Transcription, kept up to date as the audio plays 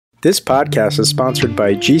This podcast is sponsored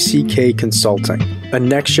by GCK Consulting, a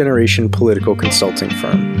next-generation political consulting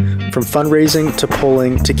firm. From fundraising to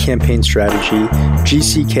polling to campaign strategy,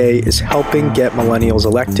 GCK is helping get millennials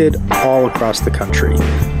elected all across the country.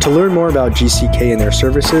 To learn more about GCK and their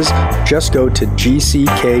services, just go to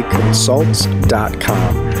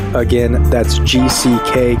gckconsults.com. Again, that's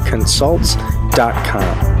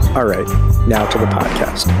gckconsults.com. All right, now to the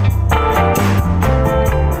podcast.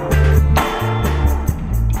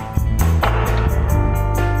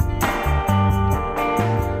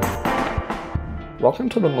 Welcome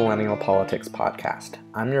to the Millennial Politics Podcast.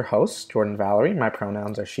 I'm your host, Jordan Valerie. My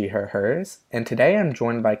pronouns are she, her, hers. And today I'm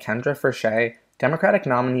joined by Kendra Fershey, Democratic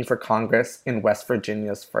nominee for Congress in West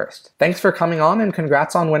Virginia's 1st. Thanks for coming on and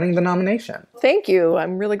congrats on winning the nomination. Thank you.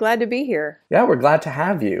 I'm really glad to be here. Yeah, we're glad to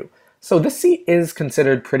have you. So this seat is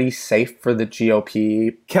considered pretty safe for the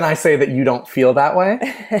GOP. Can I say that you don't feel that way?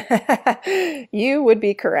 You would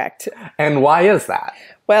be correct. And why is that?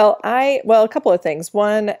 Well, a couple of things.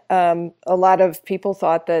 One, a lot of people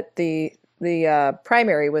thought that the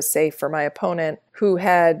primary was safe for my opponent, who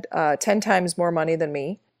had 10 times more money than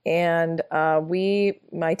me. And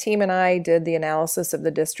my team and I did the analysis of the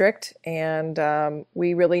district, and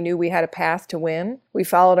we really knew we had a path to win. We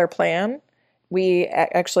followed our plan. We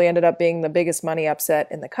actually ended up being the biggest money upset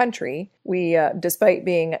in the country. We, despite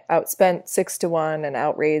being outspent 6-1 and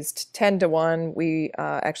outraised 10-1, we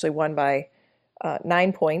actually won by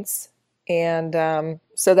 9 points. And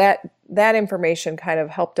so that information kind of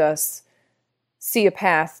helped us see a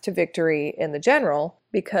path to victory in the general,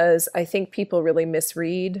 because I think people really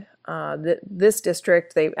misread this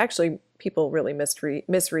district. People really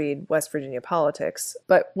misread West Virginia politics.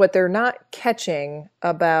 But what they're not catching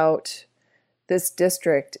about this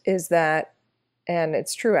district is that, and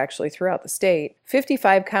it's true actually throughout the state,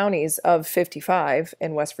 55 counties of 55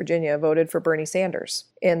 in West Virginia voted for Bernie Sanders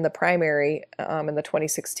in the primary in the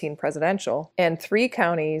 2016 presidential. And 3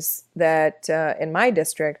 counties that in my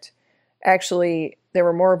district, actually there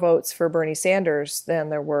were more votes for Bernie Sanders than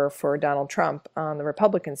there were for Donald Trump on the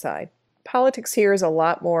Republican side. Politics here is a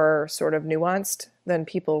lot more sort of nuanced than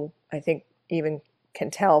people, I think, even can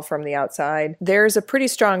tell from the outside. There's a pretty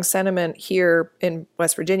strong sentiment here in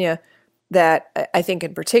West Virginia that I think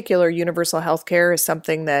in particular universal health care is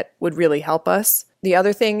something that would really help us. The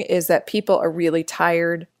other thing is that people are really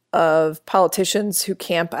tired of politicians who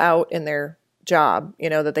camp out in their job,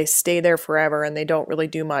 that they stay there forever and they don't really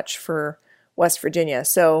do much for West Virginia.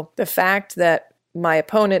 So the fact that my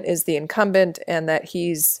opponent is the incumbent and that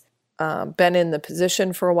he's been in the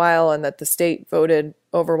position for a while and that the state voted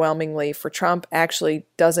overwhelmingly for Trump actually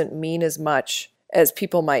doesn't mean as much as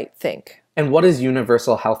people might think. And what does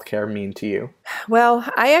universal health care mean to you? Well,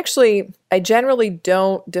 I generally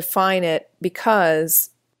don't define it, because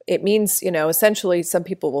it means, essentially some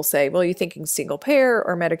people will say, well, are you thinking single payer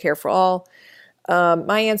or Medicare for all?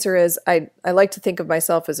 My answer is I like to think of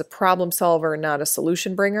myself as a problem solver, not a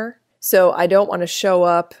solution bringer. So I don't want to show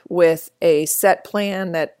up with a set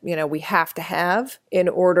plan that, we have to have in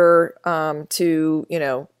order to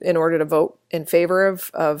vote in favor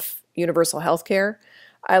of universal health care.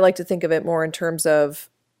 I like to think of it more in terms of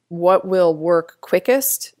what will work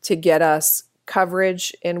quickest to get us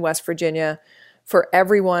coverage in West Virginia for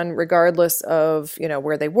everyone, regardless of,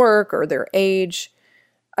 where they work or their age.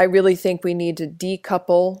 I really think we need to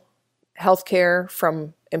decouple healthcare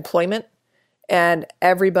from employment, and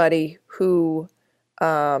everybody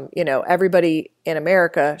everybody in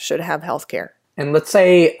America should have healthcare. And let's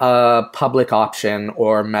say a public option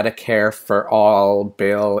or Medicare for all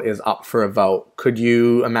bill is up for a vote. Could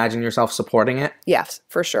you imagine yourself supporting it? Yes,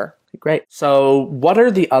 for sure. Great. So what are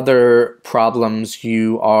the other problems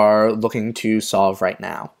you are looking to solve right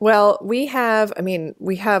now? Well, we have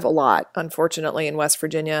a lot, unfortunately, in West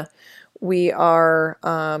Virginia. We are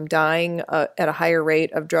dying at a higher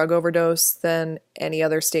rate of drug overdose than any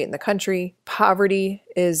other state in the country. Poverty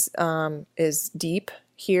is deep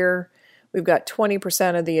here. We've got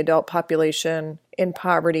 20% of the adult population in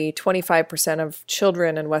poverty, 25% of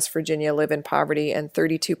children in West Virginia live in poverty, and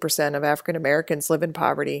 32% of African Americans live in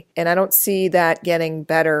poverty. And I don't see that getting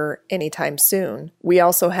better anytime soon. We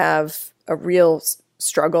also have a real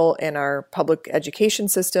struggle in our public education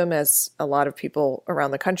system, as a lot of people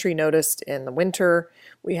around the country noticed in the winter.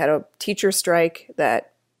 We had a teacher strike that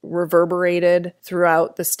reverberated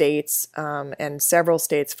throughout the states, and several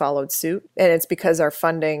states followed suit. And it's because our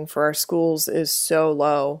funding for our schools is so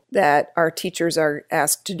low that our teachers are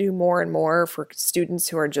asked to do more and more for students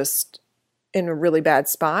who are just in a really bad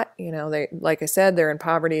spot. They, like I said, they're in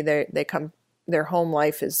poverty. Their home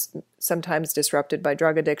life is sometimes disrupted by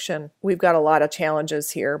drug addiction. We've got a lot of challenges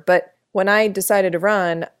here. But when I decided to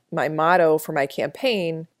run, my motto for my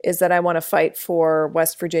campaign is that I want to fight for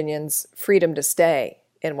West Virginians' freedom to stay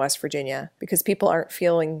in West Virginia, because people aren't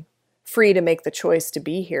feeling free to make the choice to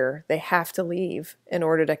be here. They have to leave in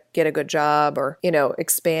order to get a good job or,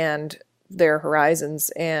 expand their horizons.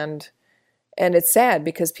 And it's sad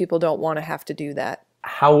because people don't want to have to do that.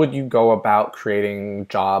 How would you go about creating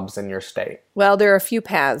jobs in your state? Well, there are a few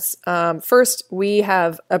paths. First, we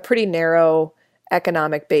have a pretty narrow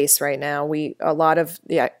economic base right now. A lot of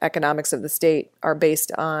the economics of the state are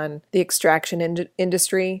based on the extraction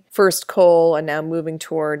industry, first coal and now moving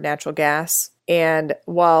toward natural gas. And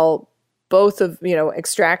while both of,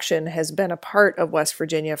 extraction has been a part of West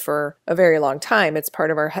Virginia for a very long time, it's part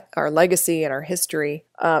of our legacy and our history,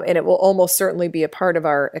 and it will almost certainly be a part of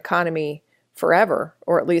our economy forever,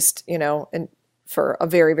 or at least, for a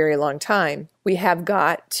very, very long time. We have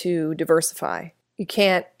got to diversify. You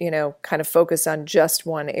can't, kind of focus on just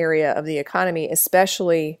one area of the economy,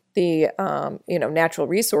 especially the, natural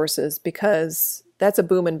resources, because that's a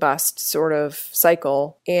boom and bust sort of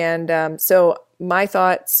cycle. And so my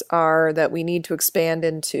thoughts are that we need to expand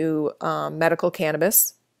into medical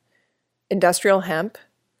cannabis, industrial hemp,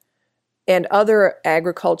 and other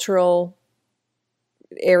agricultural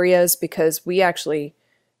areas, because we actually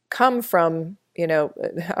come from,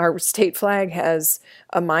 our state flag has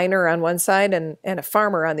a miner on one side and a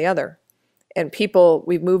farmer on the other. And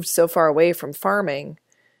we've moved so far away from farming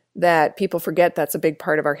that people forget that's a big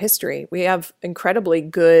part of our history. We have incredibly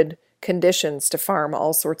good conditions to farm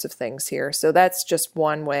all sorts of things here. So that's just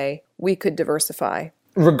one way we could diversify.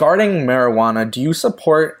 Regarding marijuana, do you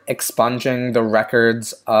support expunging the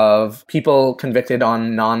records of people convicted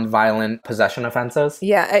on nonviolent possession offenses?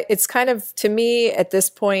 Yeah, it's kind of, to me, at this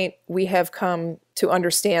point, we have come to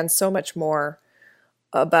understand so much more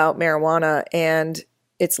about marijuana, and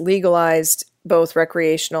it's legalized, both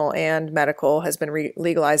recreational and medical, has been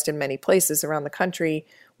legalized in many places around the country.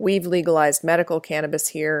 We've legalized medical cannabis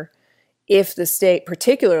here.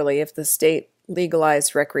 Particularly if the state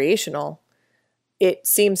legalized recreational, it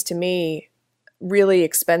seems to me really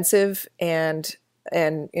expensive and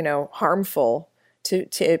harmful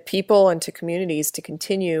to people and to communities to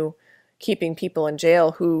continue keeping people in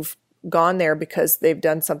jail who've gone there because they've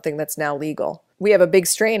done something that's now legal. We have a big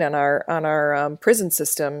strain on our prison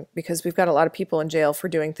system because we've got a lot of people in jail for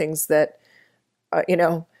doing things that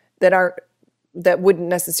that wouldn't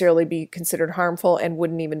necessarily be considered harmful and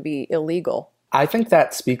wouldn't even be illegal. I think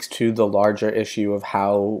that speaks to the larger issue of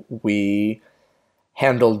how we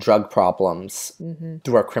handle drug problems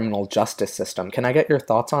through our criminal justice system. Can I get your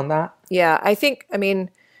thoughts on that? Yeah,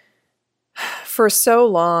 for so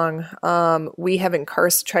long, we have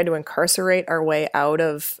tried to incarcerate our way out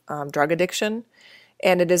of drug addiction,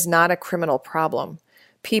 and it is not a criminal problem.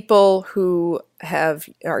 People who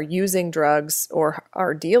are using drugs or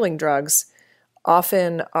are dealing drugs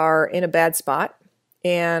often are in a bad spot.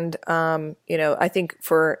 And, I think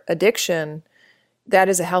for addiction, that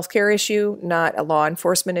is a healthcare issue, not a law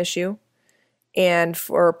enforcement issue. And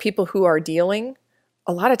for people who are dealing,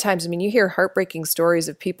 a lot of times, you hear heartbreaking stories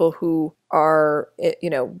of people who are,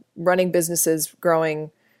 running businesses growing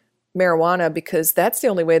marijuana because that's the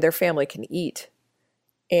only way their family can eat.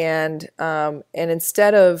 And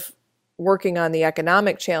instead of working on the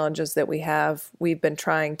economic challenges that we have, we've been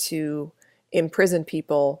trying to imprison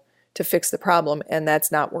people to fix the problem, and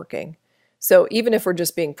that's not working. So even if we're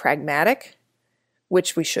just being pragmatic,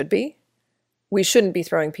 which we should be, we shouldn't be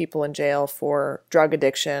throwing people in jail for drug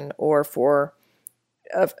addiction or for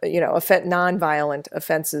nonviolent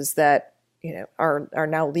offenses that are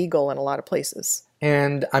now legal in a lot of places.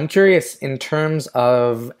 And I'm curious, in terms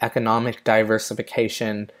of economic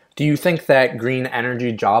diversification, do you think that green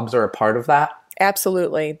energy jobs are a part of that?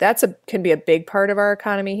 Absolutely. Can be a big part of our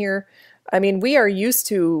economy here. We are used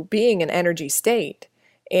to being an energy state,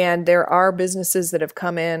 and there are businesses that have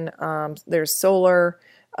come in. There's solar.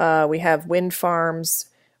 We have wind farms.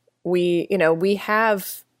 We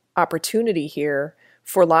have opportunity here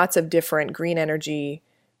for lots of different green energy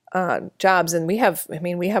jobs, and we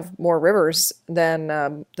have more rivers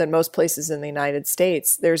than most places in the United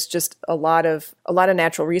States. There's just a lot of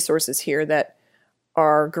natural resources here that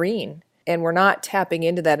are green. And we're not tapping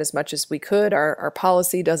into that as much as we could. Our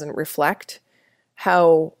policy doesn't reflect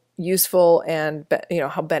how useful and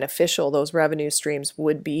how beneficial those revenue streams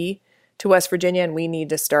would be to West Virginia, and we need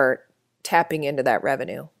to start tapping into that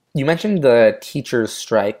revenue. You mentioned the teachers'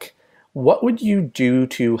 strike. What would you do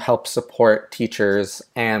to help support teachers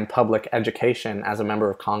and public education as a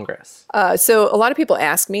member of Congress? So a lot of people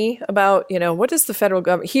ask me about, what does the federal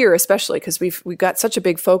government, here especially, because we've got such a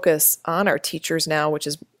big focus on our teachers now, which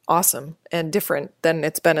is awesome and different than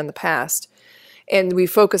it's been in the past. And we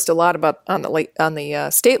focused a lot on the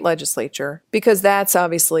state legislature, because that's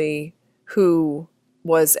obviously who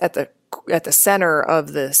was at the center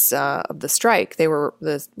of this of the strike.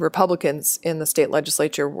 The Republicans in the state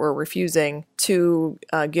legislature were refusing to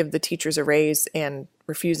give the teachers a raise and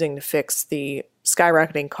refusing to fix the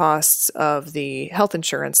skyrocketing costs of the health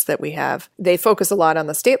insurance that we have. They focus a lot on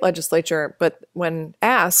the state legislature, but when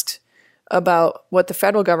asked about what the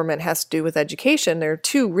federal government has to do with education, there are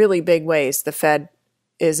two really big ways the Fed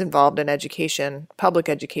is involved in education, public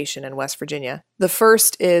education in West Virginia. The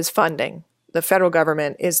first is funding. The federal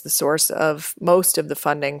government is the source of most of the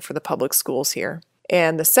funding for the public schools here.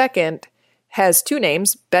 And the second has two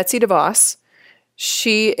names, Betsy DeVos.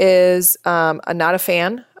 She is not a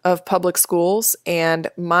fan of public schools, and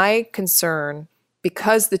my concern,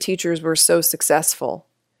 because the teachers were so successful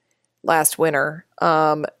last winter,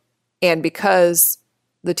 and because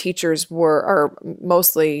the teachers are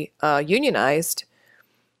mostly unionized,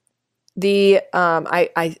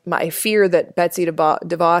 I fear that Betsy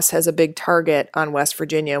DeVos has a big target on West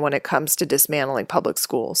Virginia when it comes to dismantling public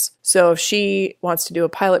schools. So if she wants to do a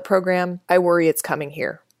pilot program, I worry it's coming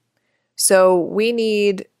here. So we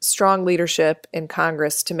need strong leadership in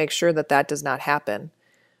Congress to make sure that that does not happen.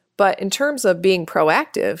 But in terms of being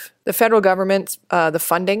proactive, the federal government, the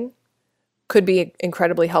funding could be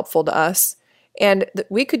incredibly helpful to us. And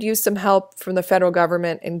we could use some help from the federal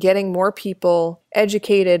government in getting more people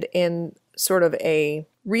educated in sort of a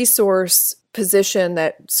resource position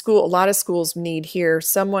that a lot of schools need here.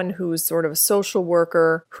 Someone who's sort of a social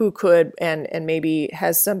worker who could, and maybe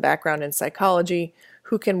has some background in psychology,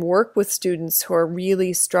 who can work with students who are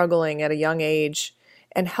really struggling at a young age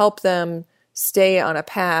and help them stay on a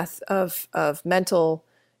path of mental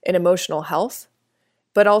and emotional health,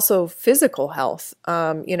 but also physical health,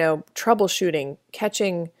 troubleshooting,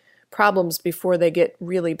 catching problems before they get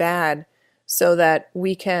really bad, so that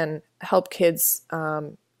we can help kids,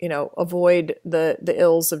 avoid the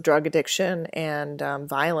ills of drug addiction and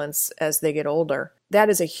violence as they get older. That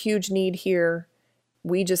is a huge need here.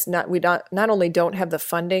 We not only don't have the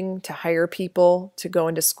funding to hire people to go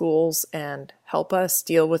into schools and help us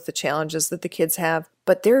deal with the challenges that the kids have,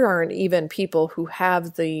 but there aren't even people who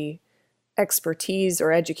have the expertise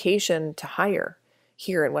or education to hire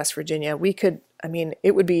here in West Virginia.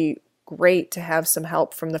 It would be great to have some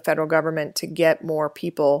help from the federal government to get more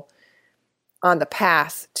people on the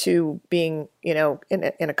path to being, in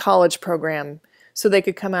a college program, so they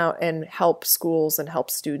could come out and help schools and help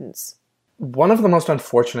students. One of the most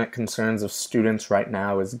unfortunate concerns of students right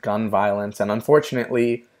now is gun violence, and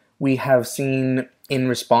unfortunately, we have seen in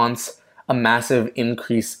response a massive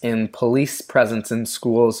increase in police presence in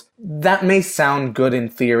schools. That may sound good in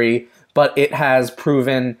theory, but it has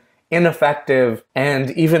proven ineffective and,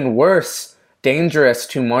 even worse, dangerous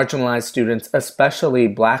to marginalized students, especially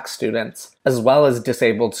Black students, as well as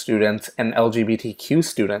disabled students and LGBTQ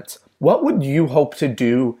students. What would you hope to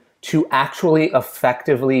do to actually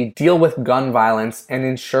effectively deal with gun violence and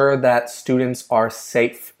ensure that students are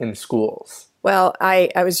safe in schools? Well,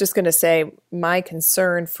 I was just going to say, my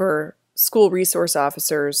concern for school resource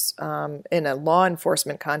officers in a law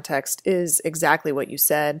enforcement context is exactly what you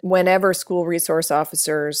said. Whenever school resource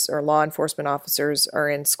officers or law enforcement officers are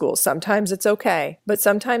in school, sometimes it's okay, but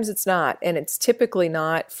sometimes it's not. And it's typically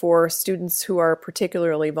not for students who are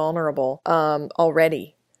particularly vulnerable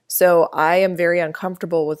already. So I am very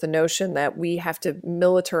uncomfortable with the notion that we have to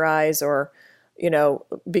militarize or,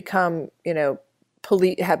 become,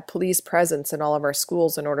 have police presence in all of our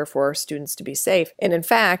schools in order for our students to be safe. And in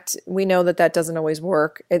fact, we know that doesn't always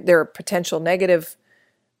work. There are potential negative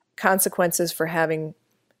consequences for having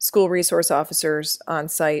school resource officers on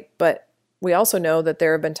site, but we also know that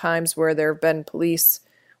there have been times where there have been police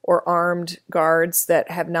or armed guards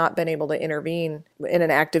that have not been able to intervene in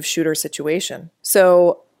an active shooter situation.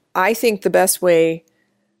 So I think the best way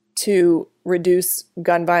to reduce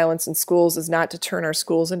gun violence in schools is not to turn our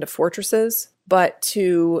schools into fortresses, but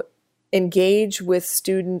to engage with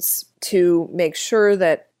students to make sure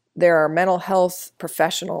that there are mental health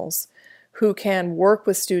professionals who can work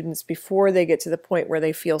with students before they get to the point where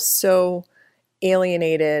they feel so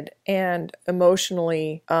alienated and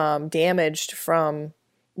emotionally damaged from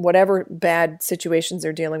whatever bad situations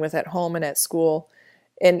they're dealing with at home and at school,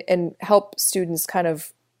 and help students kind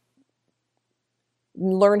of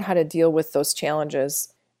learn how to deal with those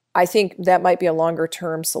challenges. I think that might be a longer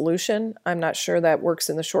term solution. I'm not sure that works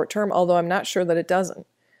in the short term, although I'm not sure that it doesn't,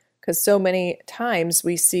 because so many times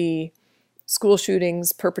we see school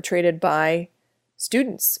shootings perpetrated by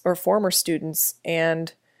students or former students,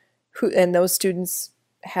 and those students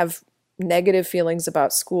have negative feelings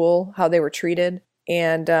about school, how they were treated,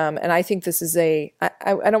 And I think this is I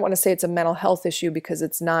don't want to say it's a mental health issue because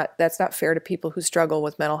that's not fair to people who struggle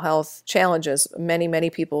with mental health challenges. Many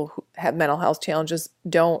people who have mental health challenges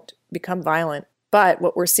don't become violent. But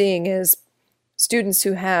what we're seeing is students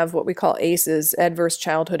who have what we call ACEs, adverse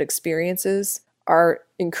childhood experiences, are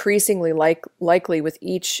increasingly likely with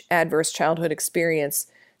each adverse childhood experience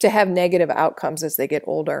to have negative outcomes as they get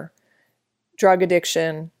older. Drug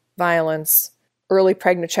addiction, violence, early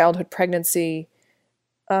childhood pregnancy,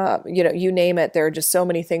 you name it. There are just so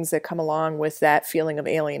many things that come along with that feeling of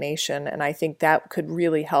alienation. And I think that could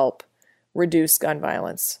really help reduce gun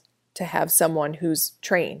violence, to have someone who's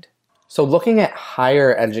trained. So looking at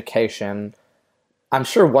higher education, I'm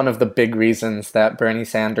sure one of the big reasons that Bernie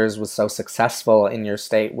Sanders was so successful in your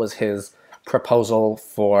state was his proposal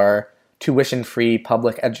for tuition-free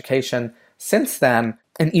public education. Since then,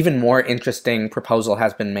 an even more interesting proposal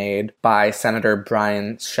has been made by Senator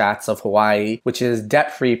Brian Schatz of Hawaii, which is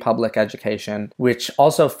debt-free public education, which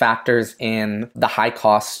also factors in the high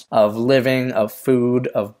costs of living, of food,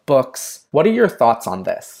 of books. What are your thoughts on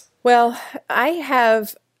this? Well,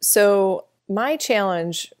 my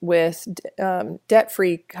challenge with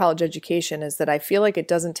debt-free college education is that I feel like it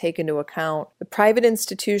doesn't take into account the private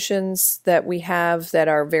institutions that we have that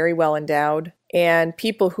are very well endowed and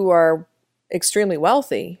people who are extremely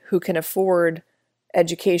wealthy who can afford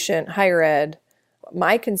education, higher ed.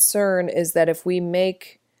 My concern is that if we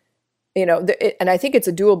make, and I think it's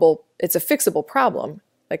a fixable problem.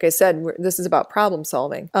 Like I said, this is about problem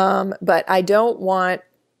solving. But I don't want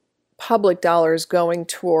public dollars going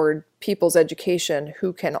toward people's education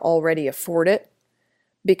who can already afford it,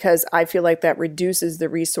 because I feel like that reduces the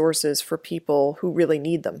resources for people who really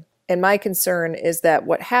need them. And my concern is that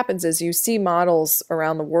what happens is you see models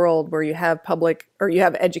around the world where you have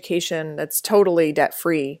education that's totally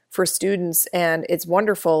debt-free for students, and it's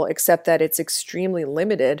wonderful, except that it's extremely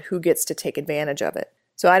limited who gets to take advantage of it.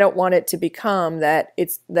 So I don't want it to become that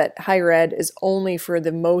higher ed is only for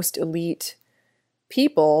the most elite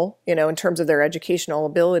people, in terms of their educational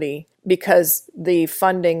ability, because the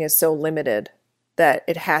funding is so limited that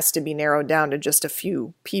it has to be narrowed down to just a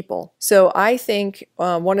few people. So I think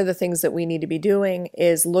one of the things that we need to be doing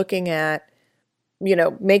is looking at,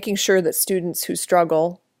 making sure that students who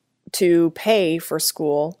struggle to pay for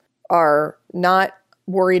school are not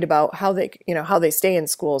worried about how they stay in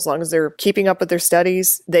school. As long as they're keeping up with their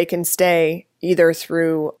studies, they can stay either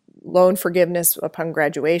through loan forgiveness upon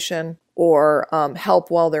graduation or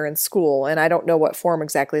help while they're in school. And I don't know what form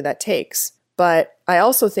exactly that takes. But I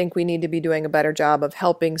also think we need to be doing a better job of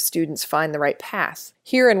helping students find the right path.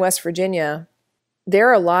 Here in West Virginia, there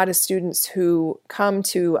are a lot of students who come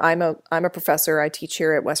to, I'm a professor, I teach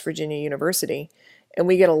here at West Virginia University, and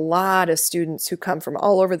we get a lot of students who come from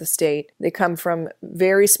all over the state. They come from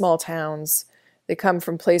very small towns. They come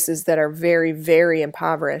from places that are very, very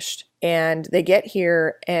impoverished. And they get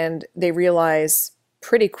here and they realize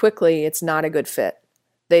pretty quickly it's not a good fit.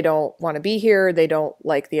 They don't want to be here. They don't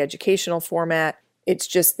like the educational format. It's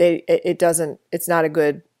just, it's not a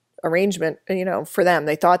good arrangement, for them.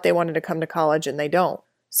 They thought they wanted to come to college and they don't.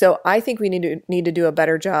 So I think we need to do a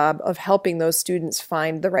better job of helping those students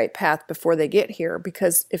find the right path before they get here.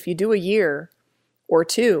 Because if you do a year or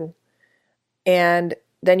two and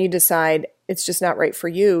then you decide it's just not right for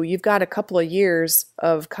you, you've got a couple of years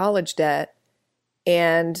of college debt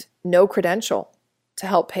and no credential to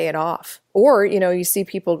help pay it off. Or, you see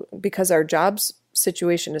people, because our jobs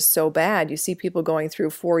situation is so bad, you see people going through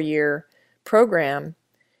a 4-year program,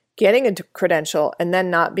 getting a credential, and then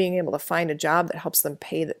not being able to find a job that helps them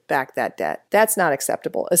pay back that debt. That's not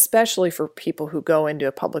acceptable, especially for people who go into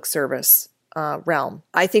a public service realm.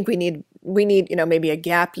 I think we need maybe a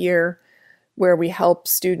gap year where we help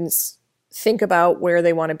students think about where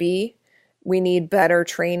they want to be. We need better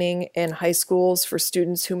training in high schools for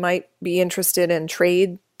students who might be interested in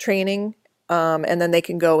trade training. And then they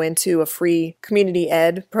can go into a free community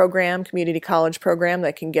ed program, community college program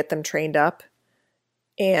that can get them trained up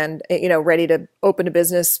and, ready to open a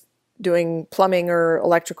business doing plumbing or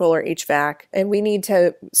electrical or HVAC. And we need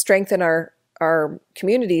to strengthen our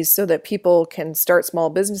communities so that people can start small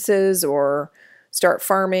businesses or start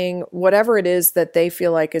farming, whatever it is that they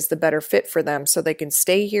feel like is the better fit for them, so they can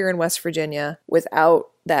stay here in West Virginia without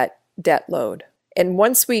that debt load. And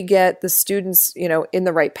once we get the students, in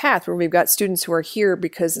the right path, where we've got students who are here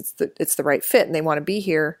because it's the right fit and they want to be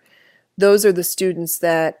here, those are the students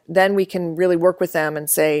that then we can really work with them and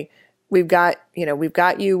say, we've got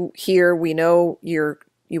you here. We know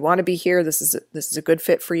you want to be here. This is a good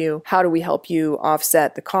fit for you. How do we help you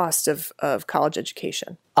offset the cost of college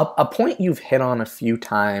education? A point you've hit on a few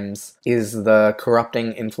times is the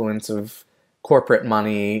corrupting influence of corporate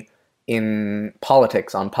money in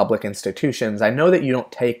politics on public institutions. I know that you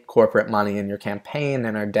don't take corporate money in your campaign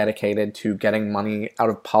and are dedicated to getting money out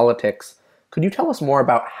of politics. Could you tell us more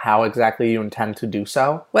about how exactly you intend to do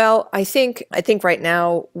so? Well, I think right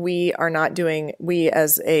now we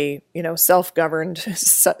as a, self-governed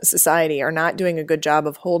society are not doing a good job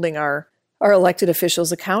of holding our elected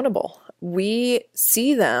officials accountable. We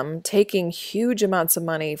see them taking huge amounts of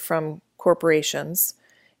money from corporations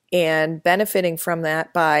and benefiting from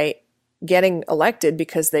that by getting elected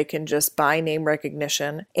because they can just buy name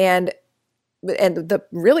recognition. And the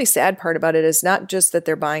really sad part about it is not just that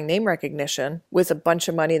they're buying name recognition with a bunch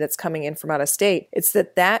of money that's coming in from out of state. It's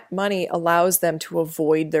that money allows them to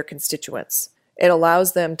avoid their constituents. It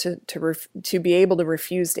allows them to be able to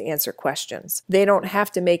refuse to answer questions. They don't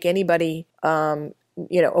have to make anybody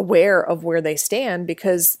aware of where they stand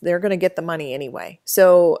because they're going to get the money anyway.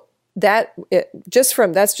 So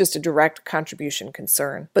that's just a direct contribution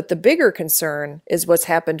concern. But the bigger concern is what's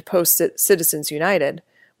happened post Citizens United,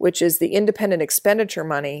 which is the independent expenditure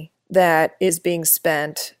money that is being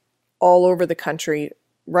spent all over the country,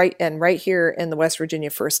 right here in the West Virginia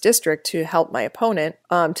 1st District to help my opponent,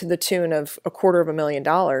 to the tune of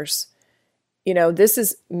 $250,000. This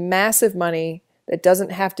is massive money that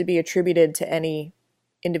doesn't have to be attributed to any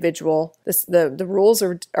individual. The rules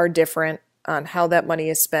are different on how that money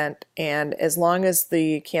is spent. And as long as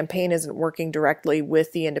the campaign isn't working directly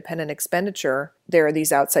with the independent expenditure, there are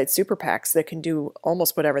these outside super PACs that can do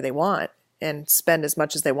almost whatever they want and spend as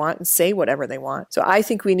much as they want and say whatever they want. So I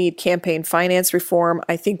think we need campaign finance reform.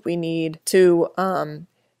 I think we need to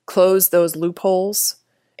close those loopholes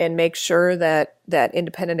and make sure that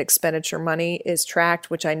independent expenditure money is tracked,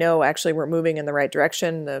 which I know actually we're moving in the right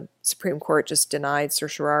direction. The Supreme Court just denied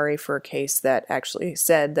certiorari for a case that actually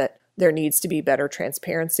said that there needs to be better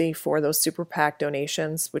transparency for those super PAC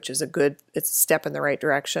donations, which is it's a step in the right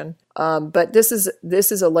direction. But this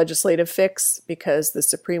is a legislative fix because the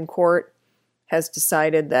Supreme Court has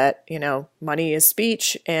decided that, money is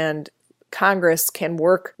speech, and Congress can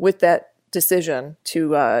work with that decision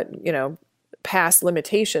to, pass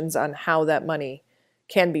limitations on how that money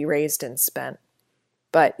can be raised and spent.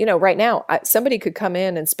 But, right now, somebody could come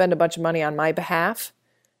in and spend a bunch of money on my behalf,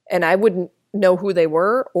 and I wouldn't know who they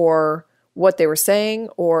were or what they were saying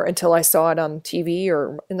or until I saw it on TV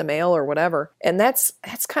or in the mail or whatever. And that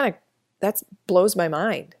blows my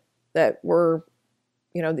mind that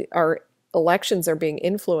our elections are being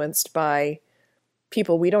influenced by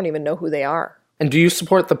people we don't even know who they are. And do you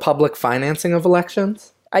support the public financing of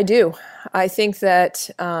elections? I do. I think that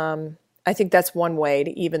that's one way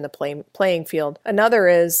to even the playing field. Another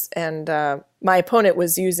is, and my opponent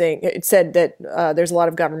said that there's a lot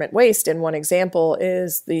of government waste, and one example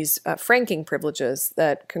is these franking privileges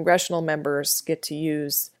that congressional members get to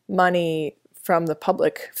use money from the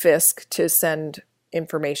public fisc to send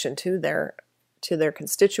information to their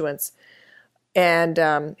constituents.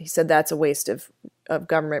 And he said that's a waste of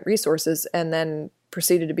government resources, and then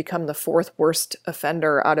proceeded to become the fourth worst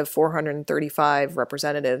offender out of 435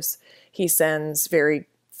 representatives. He sends very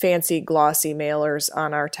fancy, glossy mailers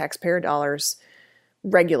on our taxpayer dollars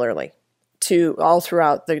regularly to all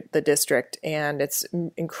throughout the district, and it's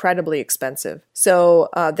incredibly expensive. So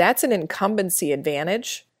that's an incumbency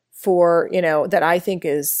advantage for, that I think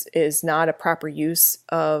is not a proper use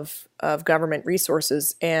of government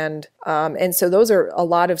resources. And so those are a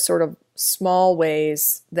lot of sort of small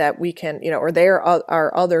ways that we can, or there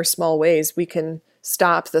are other small ways we can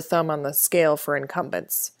stop the thumb on the scale for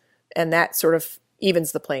incumbents. And that sort of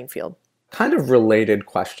evens the playing field. Kind of related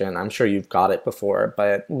question. I'm sure you've got it before,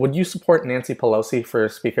 but would you support Nancy Pelosi for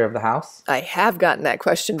Speaker of the House? I have gotten that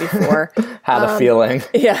question before. Had a feeling.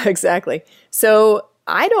 Yeah, exactly. So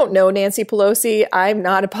I don't know Nancy Pelosi. I'm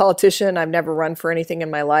not a politician. I've never run for anything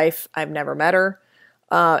in my life. I've never met her.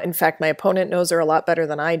 In fact, my opponent knows her a lot better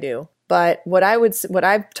than I do. But what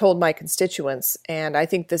I've told my constituents, and I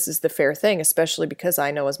think this is the fair thing, especially because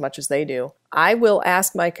I know as much as they do, I will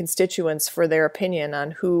ask my constituents for their opinion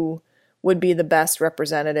on who would be the best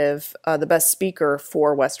representative, the best speaker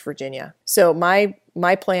for West Virginia. So my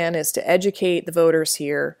plan is to educate the voters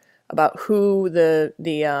here about who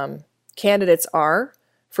the candidates are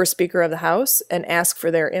for Speaker of the House and ask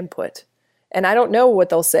for their input. And I don't know what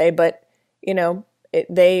they'll say, but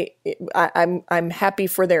I'm happy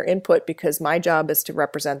for their input because my job is to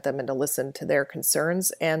represent them and to listen to their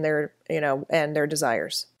concerns and their and their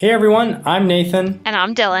desires. Hey everyone, I'm Nathan. And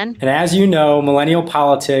I'm Dylan. And as you know, Millennial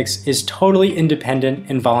Politics is totally independent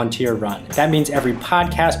and volunteer run. That means every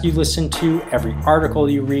podcast you listen to, every article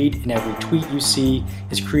you read, and every tweet you see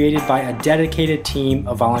is created by a dedicated team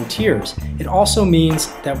of volunteers. It also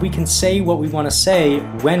means that we can say what we want to say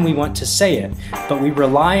when we want to say it, but we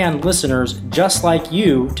rely on listeners just like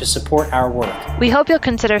you to support our work. We hope you'll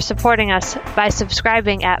consider supporting us by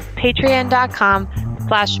subscribing at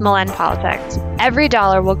patreon.com/MillenPolitics. Every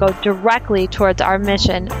dollar will go directly towards our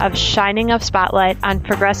mission of shining a spotlight on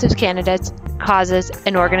progressive candidates, causes,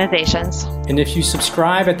 and organizations. And if you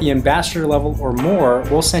subscribe at the ambassador level or more,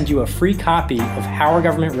 we'll send you a free copy of How Our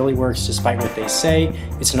Government Really Works Despite What They Say.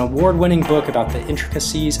 It's an award-winning book about the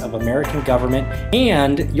intricacies of American government,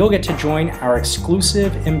 and you'll get to join our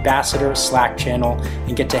exclusive ambassador Slack channel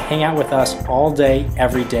and get to hang out with us all day,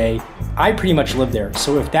 every day. I pretty much live there,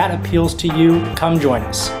 so if that appeals to you, come join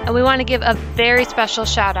us. And we want to give a very special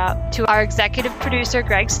shout out to our executive producer,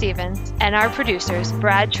 Greg Stevens, and our producers,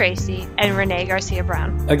 Brad Tracy and Renee Garcia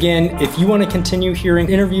Brown. Again, if you want to continue hearing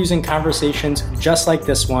interviews and conversations just like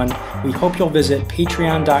this one, we hope you'll visit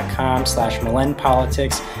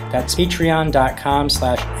patreon.com/MillenPolitics. That's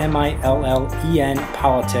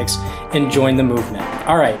patreon.com/MILLEN and join the movement.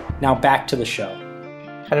 All right, now back to the show.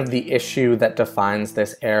 Kind of the issue that defines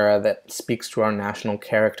this era that speaks to our national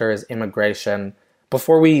character is immigration.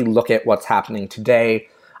 Before we look at what's happening today,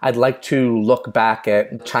 I'd like to look back at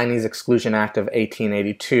the Chinese Exclusion Act of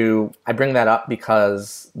 1882. I bring that up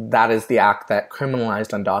because that is the act that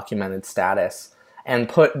criminalized undocumented status and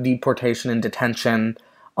put deportation and detention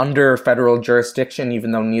under federal jurisdiction,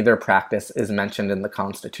 even though neither practice is mentioned in the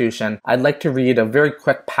Constitution. I'd like to read a very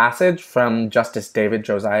quick passage from Justice David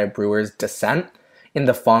Josiah Brewer's dissent in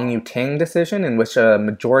the Fong Yu-ting decision, in which a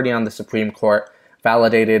majority on the Supreme Court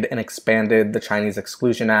validated and expanded the Chinese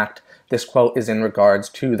Exclusion Act. This quote is in regards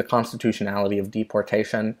to the constitutionality of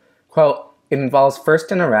deportation. Quote, "It involves first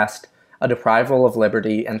an arrest, a deprival of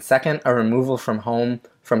liberty, and second, a removal from home,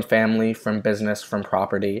 from family, from business, from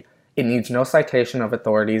property. It needs no citation of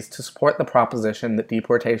authorities to support the proposition that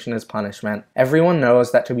deportation is punishment. Everyone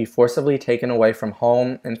knows that to be forcibly taken away from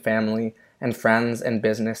home and family and friends and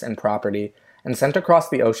business and property and sent across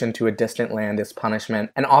the ocean to a distant land is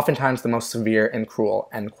punishment, and oftentimes the most severe and cruel,"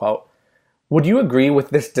 end quote. Would you agree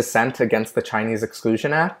with this dissent against the Chinese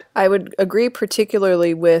Exclusion Act? I would agree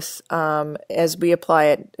particularly with, as we apply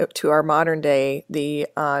it to our modern day, the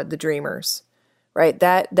Dreamers, right?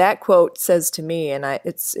 That quote says to me, and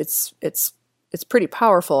it's pretty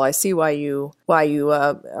powerful. I see why you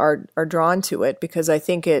are drawn to it, because I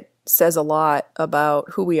think it says a lot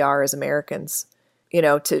about who we are as Americans.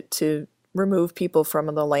 To remove people from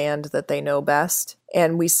the land that they know best.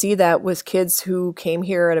 And we see that with kids who came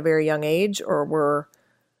here at a very young age or were,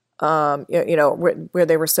 where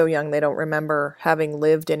they were so young they don't remember having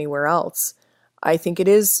lived anywhere else. I think it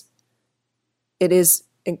is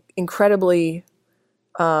incredibly,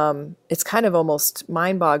 it's kind of almost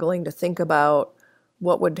mind-boggling to think about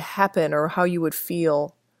what would happen or how you would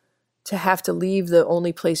feel to have to leave the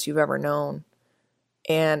only place you've ever known.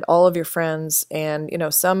 And all of your friends, and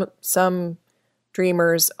some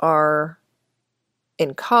dreamers are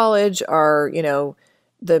in college, are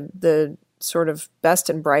the sort of best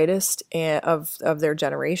and brightest of their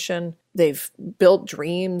generation. They've built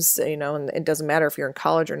dreams, and it doesn't matter if you're in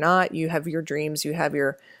college or not. You have your dreams, you have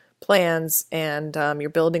your plans, and you're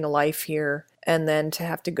building a life here. And then to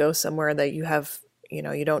have to go somewhere that you have,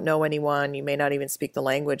 you don't know anyone, you may not even speak the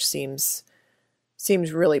language, seems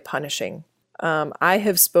really punishing. I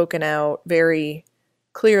have spoken out very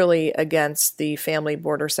clearly against the family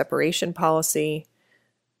border separation policy.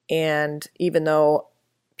 And even though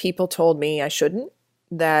people told me I shouldn't,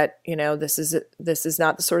 that, this is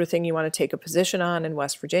not the sort of thing you want to take a position on in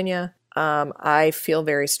West Virginia, I feel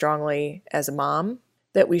very strongly as a mom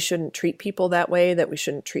that we shouldn't treat people that way, that we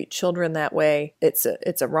shouldn't treat children that way. It's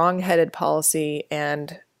a wrong-headed policy.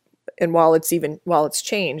 And while it's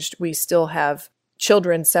changed, we still have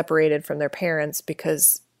children separated from their parents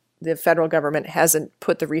because the federal government hasn't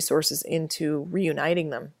put the resources into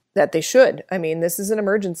reuniting them that they should. I mean, this is an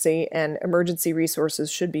emergency, and emergency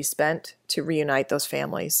resources should be spent to reunite those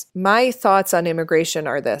families. My thoughts on immigration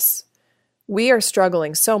are this. We are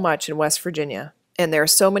struggling so much in West Virginia, and there are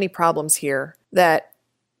so many problems here that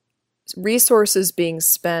resources being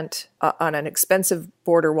spent on an expensive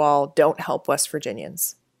border wall don't help West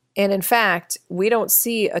Virginians. And in fact, we don't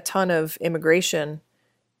see a ton of immigration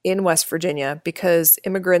in West Virginia because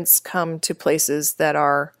immigrants come to places that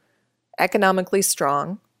are economically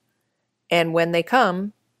strong. And when they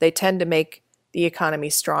come, they tend to make the economy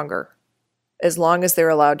stronger. as long as they're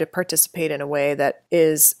allowed to participate in a way that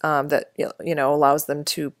is allows them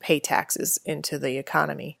to pay taxes into the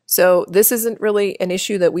economy. So this isn't really an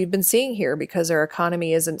issue that we've been seeing here because our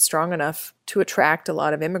economy isn't strong enough to attract a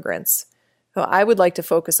lot of immigrants. So I would like to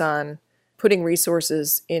focus on putting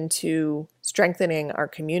resources into strengthening our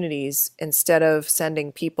communities instead of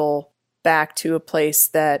sending people back to a place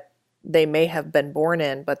that they may have been born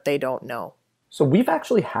in, but they don't know. So we've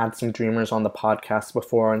actually had some Dreamers on the podcast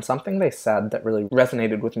before, and something they said that really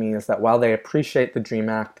resonated with me is that while they appreciate the DREAM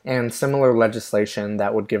Act and similar legislation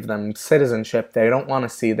that would give them citizenship, they don't want to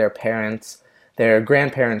see their parents, their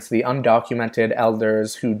grandparents, the undocumented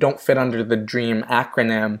elders who don't fit under the DREAM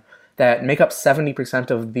acronym that make up 70%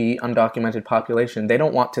 of the undocumented population. They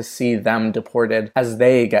don't want to see them deported as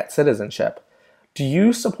they get citizenship. Do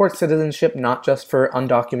you support citizenship not just for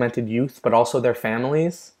undocumented youth, but also their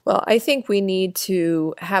families? Well, I think we need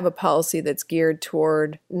to have a policy that's geared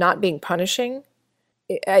toward not being punishing.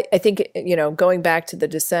 I think, going back to the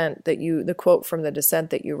dissent the quote from the dissent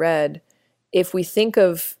that you read, if we think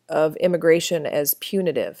of immigration as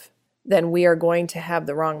punitive, then we are going to have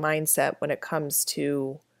the wrong mindset when it comes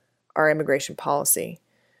to our immigration policy.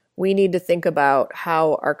 We need to think about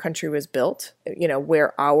how our country was built,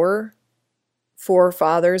 where our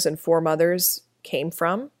forefathers and foremothers came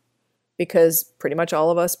from, because pretty much all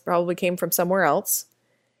of us probably came from somewhere else,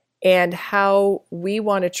 and how we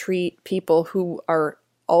want to treat people who are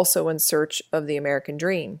also in search of the American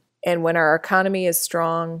dream. And when our economy is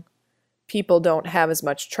strong, people don't have as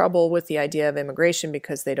much trouble with the idea of immigration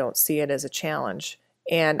because they don't see it as a challenge.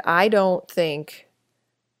 And I don't think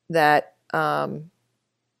that,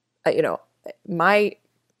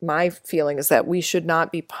 my feeling is that we should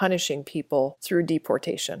not be punishing people through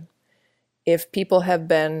deportation. If people have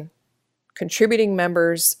been contributing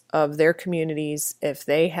members of their communities, if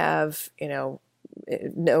they have,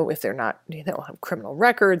 if they're not, they don't have criminal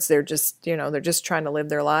records, they're just trying to live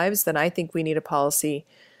their lives, then I think we need a policy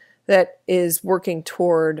that is working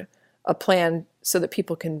toward a plan so that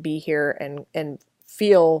people can be here and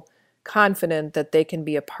feel confident that they can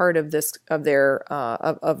be a part of this,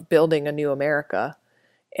 of building a new America,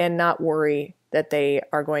 and not worry that they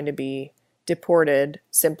are going to be deported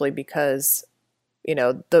simply because,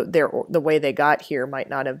 the way they got here might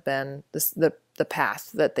not have been the path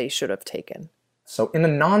that they should have taken. So in a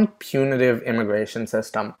non-punitive immigration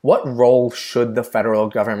system, what role should the federal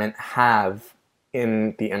government have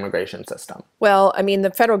in the immigration system? Well,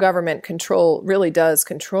 the federal government really does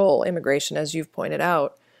control immigration, as you've pointed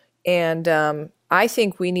out. And I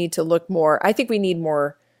think we need to look more, we need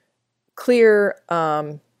more clear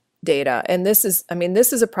data. And this is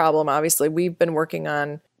a problem. Obviously, we've been working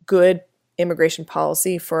on good immigration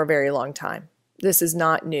policy for a very long time. This is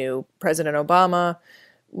not new. President Obama,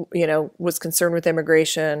 was concerned with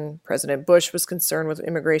immigration. President Bush was concerned with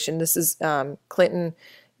immigration. This is Clinton.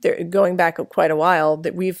 Going back quite a while,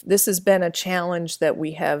 this has been a challenge that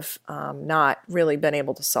we have not really been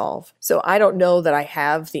able to solve. So I don't know that I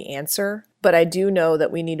have the answer, but I do know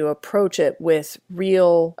that we need to approach it with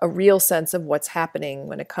a real sense of what's happening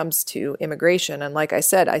when it comes to immigration. And like I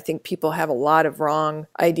said, I think people have a lot of wrong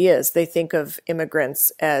ideas. They think of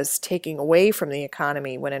immigrants as taking away from the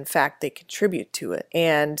economy when in fact they contribute to it,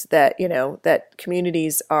 and that that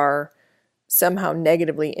communities are somehow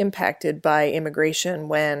negatively impacted by immigration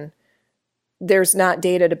when there's not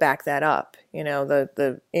data to back that up.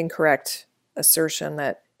 The incorrect assertion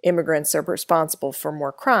that immigrants are responsible for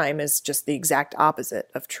more crime is just the exact opposite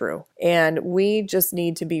of true. And we just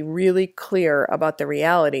need to be really clear about the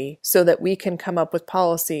reality so that we can come up with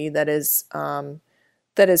policy that is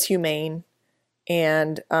humane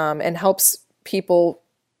and helps people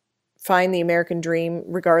find the American dream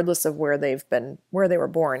regardless of where they were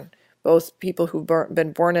born. Both people who've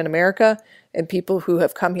been born in America and people who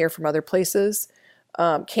have come here from other places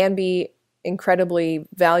can be incredibly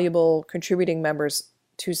valuable contributing members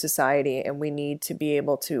to society, and we need to be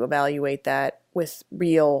able to evaluate that with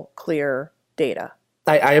real, clear data.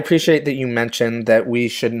 I appreciate that you mentioned that we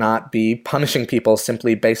should not be punishing people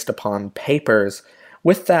simply based upon papers.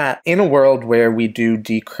 With that, in a world where we do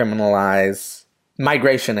decriminalize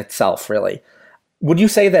migration itself, really, would you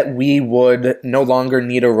say that we would no longer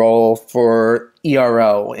need a role for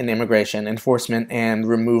ERO in immigration enforcement and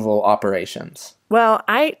removal operations? Well,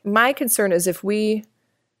 my concern is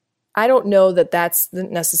I don't know that that's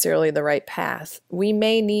necessarily the right path. We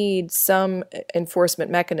may need some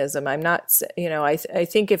enforcement mechanism. I'm not, I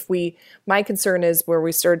think my concern is where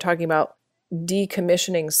we started talking about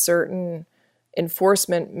decommissioning certain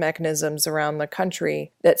enforcement mechanisms around the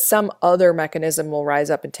country, that some other mechanism will rise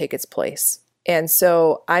up and take its place. And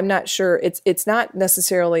so I'm not sure, it's not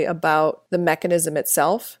necessarily about the mechanism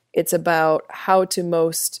itself. It's about how to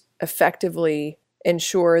most effectively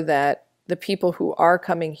ensure that the people who are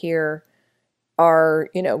coming here are,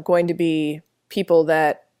 going to be people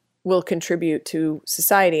that will contribute to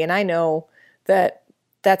society. And I know that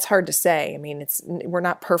that's hard to say. I mean, we're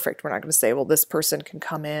not perfect. We're not going to say, well, this person can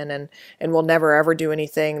come in and we'll never ever do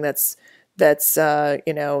anything that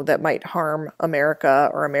might harm America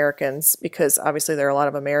or Americans, because obviously there are a lot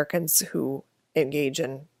of Americans who engage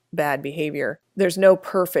in bad behavior. There's no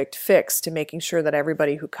perfect fix to making sure that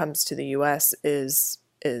everybody who comes to the U.S. is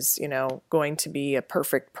going to be a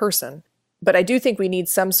perfect person. But I do think we need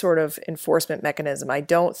some sort of enforcement mechanism. I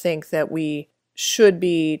don't think that we should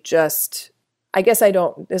be just,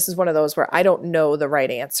 this is one of those where I don't know the right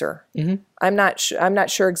answer. Mm-hmm. I'm not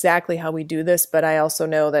sure exactly how we do this, but I also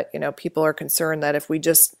know that, people are concerned that if we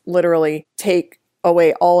just literally take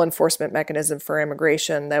away all enforcement mechanism for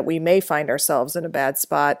immigration, that we may find ourselves in a bad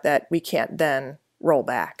spot that we can't then roll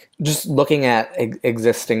back. Just looking at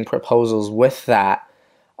existing proposals with that,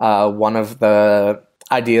 one of the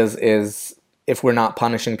ideas is if we're not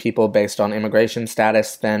punishing people based on immigration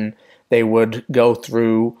status, then they would go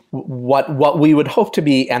through what we would hope to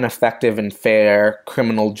be an effective and fair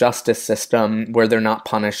criminal justice system where they're not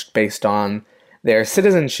punished based on their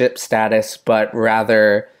citizenship status, but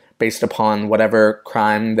rather based upon whatever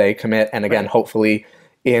crime they commit. And again, hopefully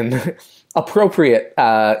in appropriate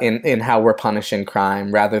in how we're punishing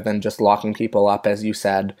crime rather than just locking people up, as you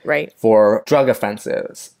said, right, for drug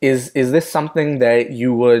offenses. Is this something that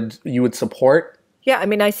you would support? Yeah, I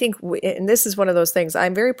mean, I think, and this is one of those things,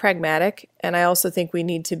 I'm very pragmatic, and I also think we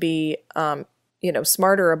need to be,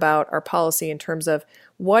 smarter about our policy in terms of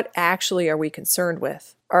what actually are we concerned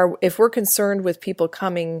with. If we're concerned with people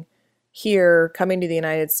coming to the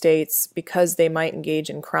United States because they might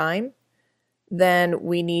engage in crime, then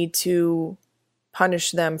we need to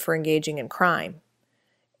punish them for engaging in crime.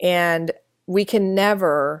 And we can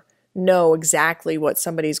never know exactly what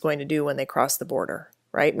somebody's going to do when they cross the border.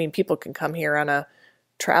 Right? I mean, people can come here on a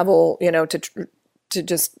travel, to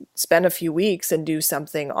just spend a few weeks and do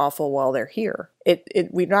something awful while they're here.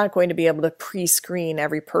 We're not going to be able to pre-screen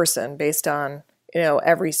every person based on,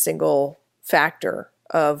 every single factor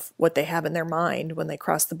of what they have in their mind when they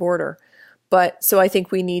cross the border. But so I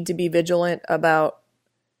think we need to be vigilant about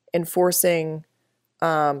enforcing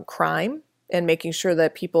crime and making sure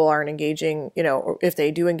that people aren't engaging, if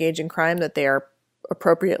they do engage in crime, that they are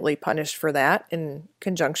appropriately punished for that in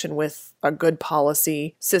conjunction with a good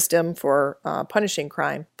policy system for punishing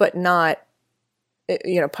crime, but not,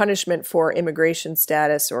 punishment for immigration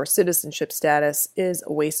status or citizenship status is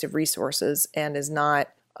a waste of resources and is not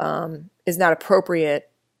appropriate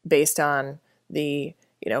based on the,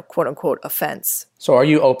 quote unquote offense. So are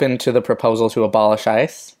you open to the proposal to abolish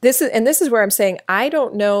ICE? This is where I'm saying, I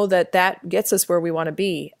don't know that gets us where we want to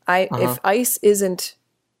be.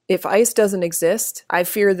 If ICE doesn't exist, I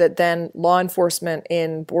fear that then law enforcement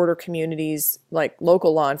in border communities, like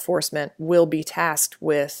local law enforcement, will be tasked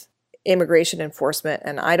with immigration enforcement,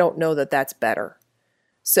 and I don't know that that's better.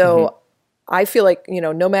 So I feel like,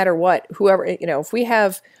 no matter what, whoever, if we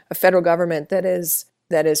have a federal government that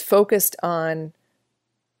is focused on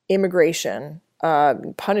immigration,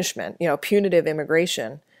 punishment, punitive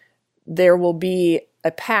immigration, there will be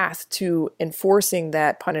a path to enforcing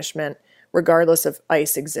that punishment regardless if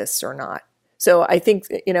ICE exists or not. So I think,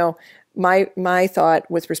 my thought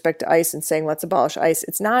with respect to ICE and saying let's abolish ICE,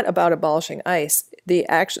 it's not about abolishing ICE.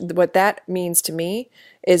 What that means to me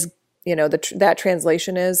is, that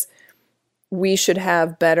translation is we should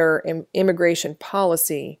have better immigration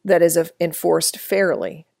policy that is enforced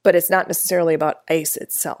fairly, but it's not necessarily about ICE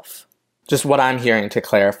itself. Just what I'm hearing to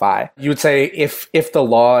clarify. You would say if the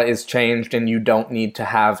law is changed and you don't need to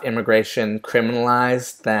have immigration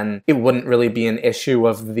criminalized, then it wouldn't really be an issue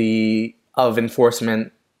of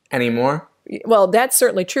enforcement anymore? Well, that's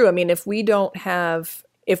certainly true. I mean, if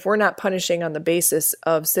we're not punishing on the basis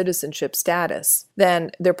of citizenship status,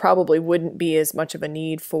 then there probably wouldn't be as much of a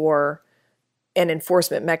need for an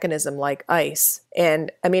enforcement mechanism like ICE. And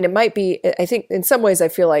I mean, it might be, I think in some ways I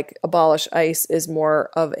feel like abolish ICE is more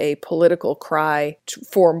of a political cry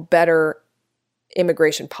for better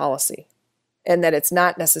immigration policy. And that it's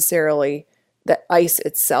not necessarily that ICE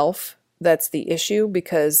itself that's the issue,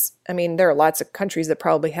 because I mean, there are lots of countries that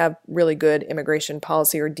probably have really good immigration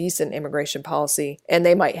policy or decent immigration policy, and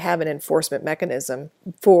they might have an enforcement mechanism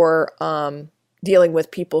for dealing with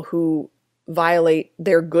people who violate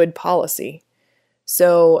their good policy.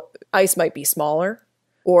 So ICE might be smaller,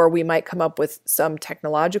 or we might come up with some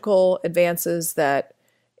technological advances that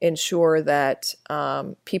ensure that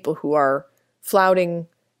people who are flouting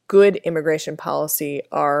good immigration policy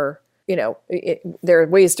are, there are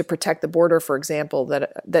ways to protect the border, for example,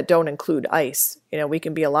 that don't include ICE. We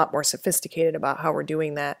can be a lot more sophisticated about how we're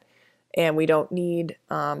doing that, and we don't need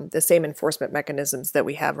the same enforcement mechanisms that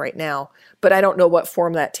we have right now. But I don't know what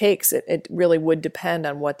form that takes. It really would depend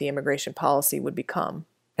on what the immigration policy would become.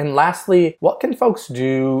 And lastly, what can folks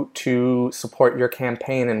do to support your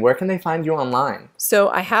campaign, and where can they find you online? So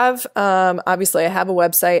I have, obviously I have a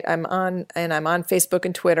website. I'm on Facebook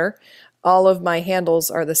and Twitter. All of my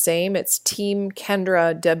handles are the same. It's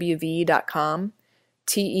teamkendrawv.com,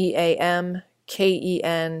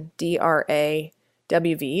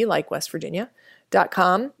 TeamKendraWV, like West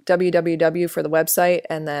Virginia.com, www for the website,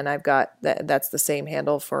 and then I've got that's the same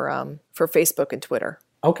handle for Facebook and Twitter.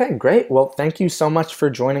 Okay, great. Well, thank you so much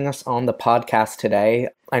for joining us on the podcast today.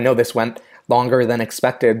 I know this went longer than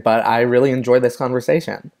expected, but I really enjoyed this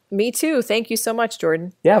conversation. Me too. Thank you so much,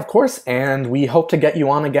 Jordan. Yeah, of course. And we hope to get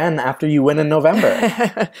you on again after you win in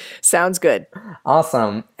November. Sounds good.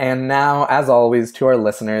 Awesome. And now, as always, to our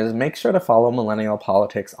listeners, make sure to follow Millennial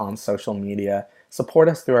Politics on social media. Support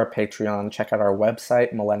us through our Patreon. Check out our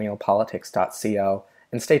website, millennialpolitics.co,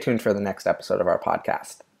 and stay tuned for the next episode of our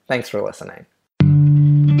podcast. Thanks for listening.